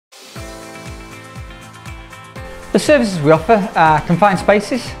The services we offer are confined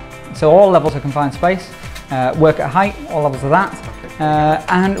spaces, so all levels of confined space, work at height, all levels of that,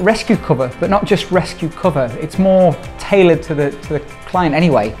 and rescue cover, but not just rescue cover. It's more tailored to the client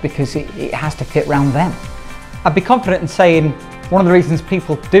anyway, because it has to fit around them. I'd be confident in saying one of the reasons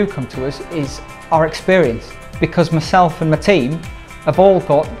people do come to us is our experience, because myself and my team have all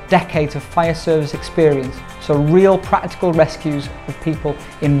got decades of fire service experience, so real practical rescues of people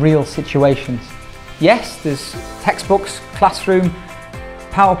in real situations. Yes, there's textbooks, classroom,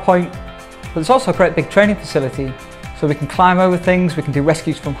 PowerPoint, but there's also a great big training facility, so we can climb over things, we can do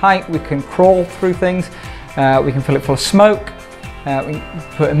rescues from height, we can crawl through things, we can fill it full of smoke, we can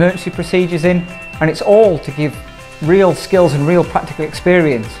put emergency procedures in, and it's all to give real skills and real practical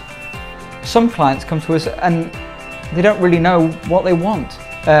experience. Some clients come to us and they don't really know what they want.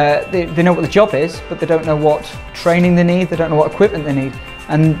 They know what the job is, but they don't know what training they need, they don't know what equipment they need.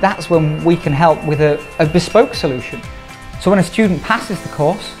 And that's when we can help with a bespoke solution. So when a student passes the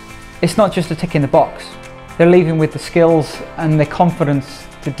course, it's not just a tick in the box. They're leaving with the skills and the confidence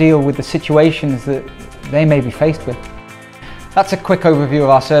to deal with the situations that they may be faced with. That's a quick overview of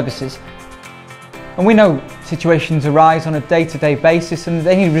our services. And we know situations arise on a day-to-day basis and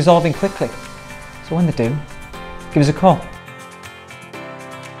they need resolving quickly. So when they do, give us a call.